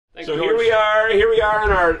So here we are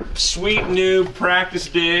in our sweet new practice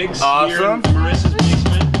digs. Awesome. Here in Marissa's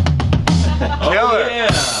basement. Oh yeah.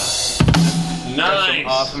 Nice.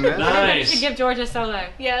 Awesomeness. Nice. You should give George a solo.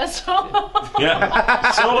 Yeah, solo.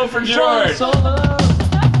 Yeah. Solo for George. Solo.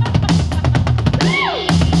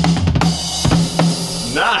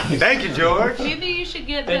 Nice. Thank you, George. Maybe you should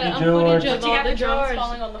get Thank the you, George. footage of What you all got the for drums George?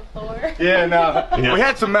 falling on the floor. Yeah, no. Yeah. We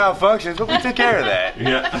had some malfunctions, but we took care of that.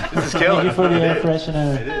 Yeah. This is killing Thank you for the air it.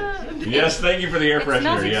 freshener. It is. Yes, thank you for the air It smells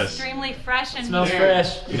freshener. Yes. extremely fresh in It smells here.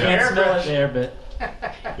 fresh. You Yeah. can't Air smell fresh. it there,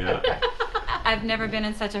 but Yeah. I've never been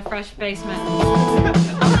in such a fresh basement.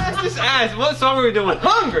 Just ask, what song are we doing?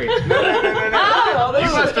 Hungry! No. Oh,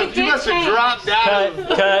 You must it did have change. dropped out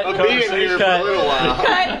cut, of being here for a little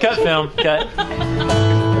while. cut film, cut.